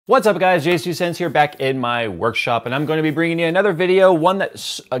What's up guys, JayzTwoCents here back in my workshop, and I'm going to be bringing you another video, one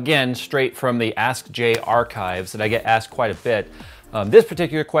that's again straight from the Ask Jay archives that I get asked quite a bit. This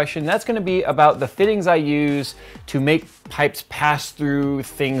particular question, that's going to be about the fittings I use to make pipes pass through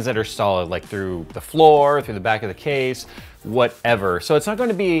things that are solid, like through the floor, through the back of the case, whatever. So it's not going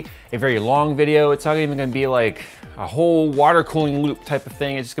to be a very long video. It's not even going to be like a whole water cooling loop type of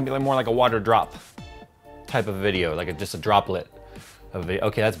thing. It's just going to be like more like a water drop type of video, like just a droplet.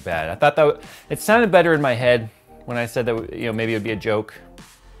 Okay, that's bad. I thought that it sounded better in my head when I said that, you know, maybe it would be a joke.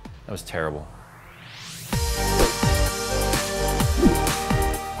 That was terrible.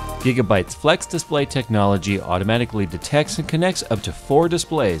 Gigabyte's Flex Display technology automatically detects and connects up to 4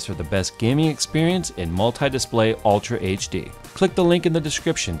 displays for the best gaming experience in multi-display Ultra HD. Click the link in the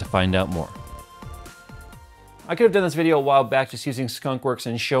description to find out more. I could have done this video a while back just using Skunkworks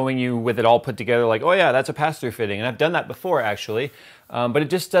and showing you with it all put together like, oh yeah, that's a pass-through fitting. And I've done that before actually, but it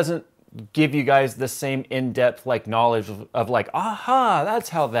just doesn't give you guys the same in-depth like knowledge of like, aha, that's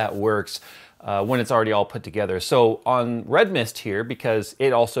how that works when it's already all put together. So on Red Mist here, because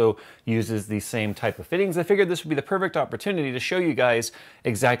it also uses the same type of fittings, I figured this would be the perfect opportunity to show you guys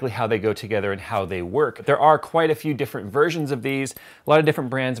exactly how they go together and how they work. There are quite a few different versions of these. A lot of different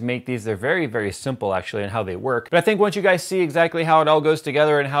brands make these. They're very, very simple actually in how they work. But I think once you guys see exactly how it all goes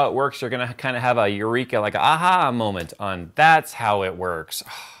together and how it works, you're gonna kind of have a eureka, like an aha moment on that's how it works.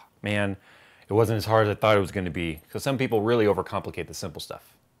 Oh, man, it wasn't as hard as I thought it was gonna be, because some people really overcomplicate the simple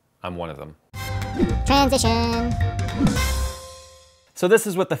stuff. I'm one of them. Transition. So this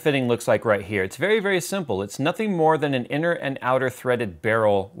is what the fitting looks like right here. It's very, very simple. It's nothing more than an inner and outer threaded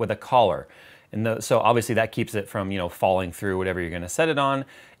barrel with a collar. And so obviously that keeps it from, you know, falling through whatever you're gonna set it on.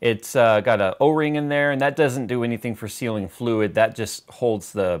 It's got an O-ring in there, and that doesn't do anything for sealing fluid. That just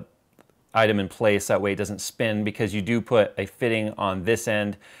holds the item in place. That way it doesn't spin, because you do put a fitting on this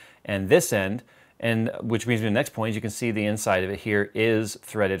end and this end. And which brings me to the next point. You can see the inside of it here is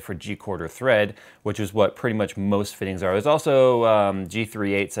threaded for G-quarter thread, which is what pretty much most fittings are. There's also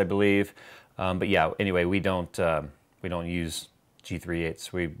G3/8, I believe. But yeah, anyway, we don't use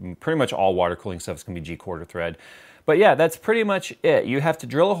G3/8. We pretty much all water cooling stuff is gonna be G-quarter thread. But yeah, that's pretty much it. You have to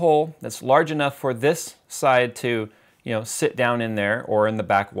drill a hole that's large enough for this side to, you know, sit down in there or in the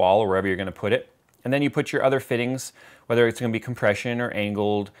back wall or wherever you're gonna put it. And then you put your other fittings, whether it's gonna be compression or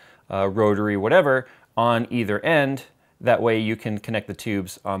angled, rotary, whatever, on either end. That way you can connect the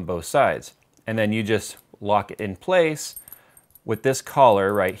tubes on both sides. And then you just lock it in place with this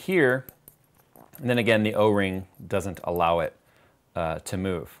collar right here. And then again, the O-ring doesn't allow it to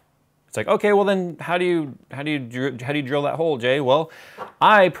move. It's like, okay, well then how do you drill that hole, Jay? Well,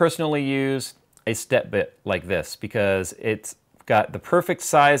 I personally use a step bit like this because it's got the perfect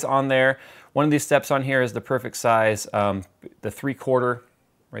size on there. One of these steps on here is the perfect size, the 3/4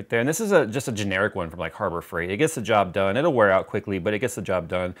 right there. And this is just a generic one from like Harbor Freight. It gets the job done. It'll wear out quickly, but it gets the job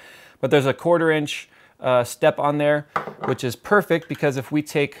done. But there's a 1/4 inch step on there, which is perfect because if we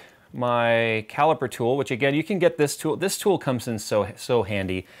take my caliper tool, which again, you can get this tool comes in so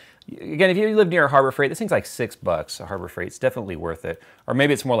handy. Again, if you live near a Harbor Freight, this thing's like $6 a Harbor Freight. It's definitely worth it. Or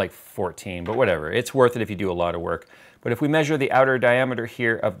maybe it's more like 14, but whatever. It's worth it if you do a lot of work. But if we measure the outer diameter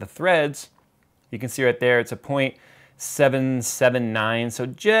here of the threads, you can see right there, it's a 0.779, so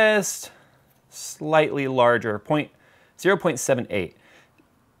just slightly larger,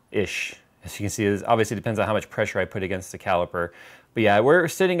 0.78-ish. As you can see, this obviously depends on how much pressure I put against the caliper. But yeah, we're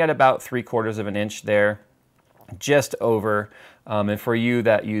sitting at about 3/4 of an inch there, just over. And for you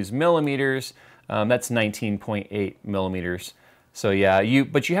that use millimeters, that's 19.8 millimeters. So yeah,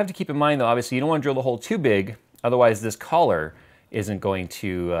 but you have to keep in mind though, obviously you don't want to drill the hole too big, otherwise this collar isn't going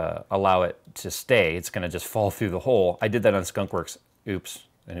to allow it to stay. It's gonna just fall through the hole. I did that on Skunkworks. Oops.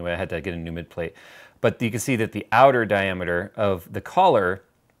 Anyway, I had to get a new mid plate. But you can see that the outer diameter of the collar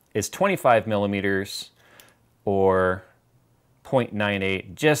is 25 millimeters or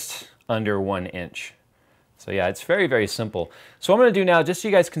 0.98, just under 1 inch. So yeah, it's very, very simple. So what I'm gonna do now, just so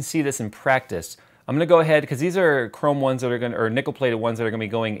you guys can see this in practice, I'm gonna go ahead, because these are chrome ones that are gonna, or nickel plated ones that are gonna be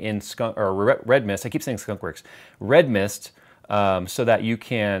going in Red Mist. I keep saying Skunkworks. Red Mist, so that you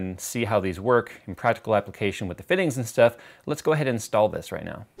can see how these work in practical application with the fittings and stuff. Let's go ahead and install this right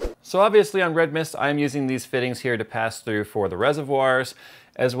now. So obviously on Red Mist, I'm using these fittings here to pass through for the reservoirs,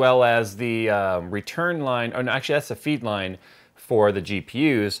 as well as the return line, or no, actually that's the feed line for the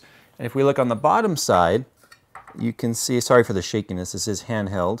GPUs. And if we look on the bottom side, you can see, sorry for the shakiness, this is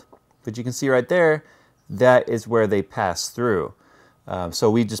handheld, but you can see right there, that is where they pass through.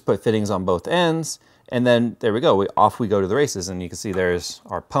 So we just put fittings on both ends, And then there we go, off we go to the races. And you can see there's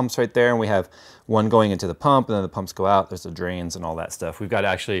our pumps right there, and we have one going into the pump, and then the pumps go out. There's the drains and all that stuff. We've got to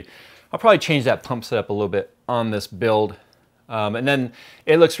actually, I'll probably change that pump setup a little bit on this build. And then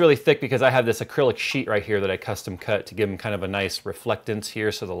it looks really thick because I have this acrylic sheet right here that I custom cut to give them kind of a nice reflectance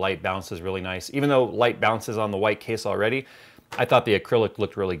here, so the light bounces really nice. Even though light bounces on the white case already, I thought the acrylic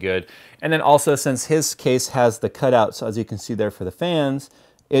looked really good. And then also, since his case has the cutouts, as you can see there for the fans,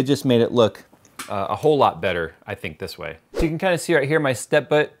 it just made it look a whole lot better, I think, this way. So you can kind of see right here my step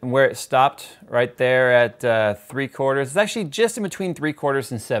butt and where it stopped right there at 3/4. It's actually just in between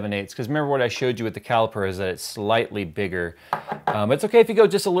 3/4 and 7/8, because remember what I showed you with the caliper is that it's slightly bigger. It's okay if you go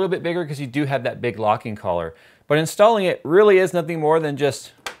just a little bit bigger because you do have that big locking collar. But installing it really is nothing more than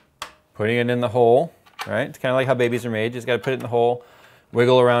just putting it in the hole, right? It's kind of like how babies are made. You just got to put it in the hole,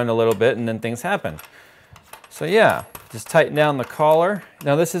 wiggle around a little bit, and then things happen. So yeah, just tighten down the collar.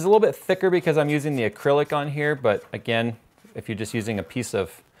 Now this is a little bit thicker because I'm using the acrylic on here, but again, if you're just using a piece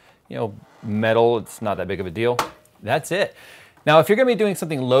of, metal, it's not that big of a deal. That's it. Now, if you're gonna be doing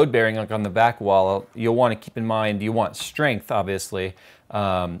something load bearing like on the back wall, you'll wanna keep in mind, you want strength, obviously.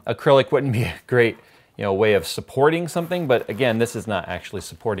 Acrylic wouldn't be a great way of supporting something, but again, this is not actually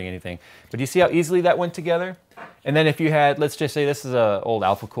supporting anything. But you see how easily that went together? And then if you had, let's just say this is an old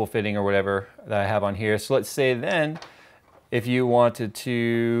Alpha Cool fitting or whatever that I have on here. So let's say then, if you wanted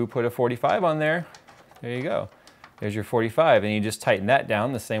to put a 45 on there, there you go. There's your 45, and you just tighten that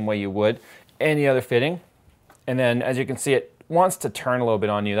down the same way you would any other fitting. And then as you can see, it wants to turn a little bit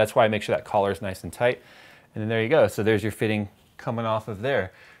on you. That's why I make sure that collar is nice and tight. And then there you go. So there's your fitting coming off of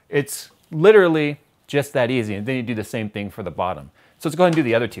there. It's literally just that easy. And then you do the same thing for the bottom. So let's go ahead and do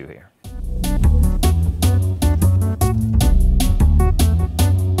the other two here.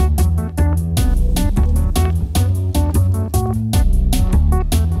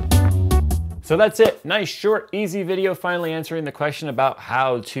 So that's it. Nice, short, easy video finally answering the question about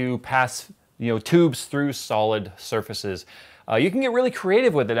how to pass tubes through solid surfaces. You can get really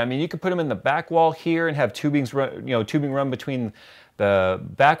creative with it. I mean, you could put them in the back wall here and have tubing run between the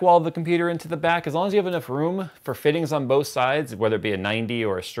back wall of the computer into the back. As long as you have enough room for fittings on both sides, whether it be a 90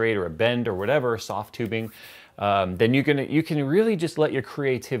 or a straight or a bend or whatever, soft tubing, then you can really just let your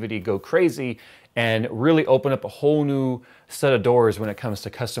creativity go crazy and really open up a whole new set of doors when it comes to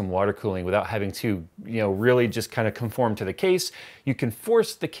custom water cooling without having to, really just kind of conform to the case. You can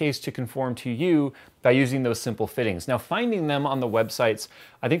force the case to conform to you by using those simple fittings. Now, finding them on the websites,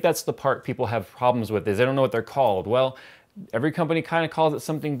 I think that's the part people have problems with, is they don't know what they're called. Well, every company kind of calls it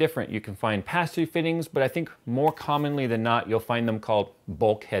something different. You can find pass-through fittings, but I think more commonly than not, you'll find them called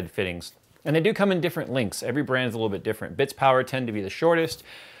bulkhead fittings. And they do come in different lengths. Every brand is a little bit different. Bits Power tend to be the shortest.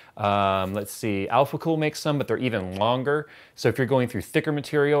 Let's see, Alpha Cool makes some, but they're even longer. So if you're going through thicker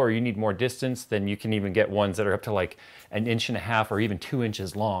material or you need more distance, then you can even get ones that are up to like 1.5 inches or even 2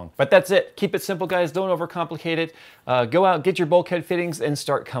 inches long. But that's it. Keep it simple, guys. Don't overcomplicate it. Go out, get your bulkhead fittings, and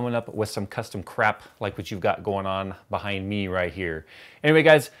start coming up with some custom crap like what you've got going on behind me right here. Anyway,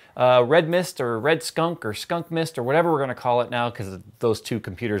 guys, Red Mist or Red Skunk or Skunk Mist or whatever we're going to call it now, because those two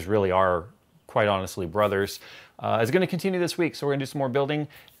computers really are, quite honestly, brothers, is going to continue this week. So we're going to do some more building,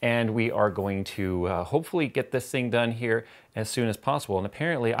 and we are going to hopefully get this thing done here as soon as possible. And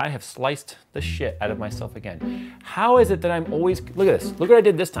apparently I have sliced the shit out of myself again. How is it that I'm always, look at this, look what I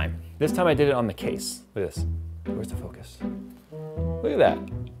did this time. This time I did it on the case. Look at this. Where's the focus? Look at that.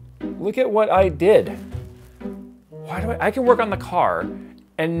 Look at what I did. I can work on the car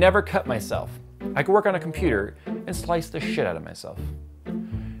and never cut myself. I can work on a computer and slice the shit out of myself.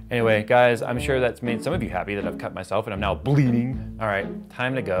 Anyway, guys, I'm sure that's made some of you happy that I've cut myself and I'm now bleeding. All right,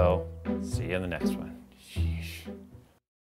 time to go. See you in the next one.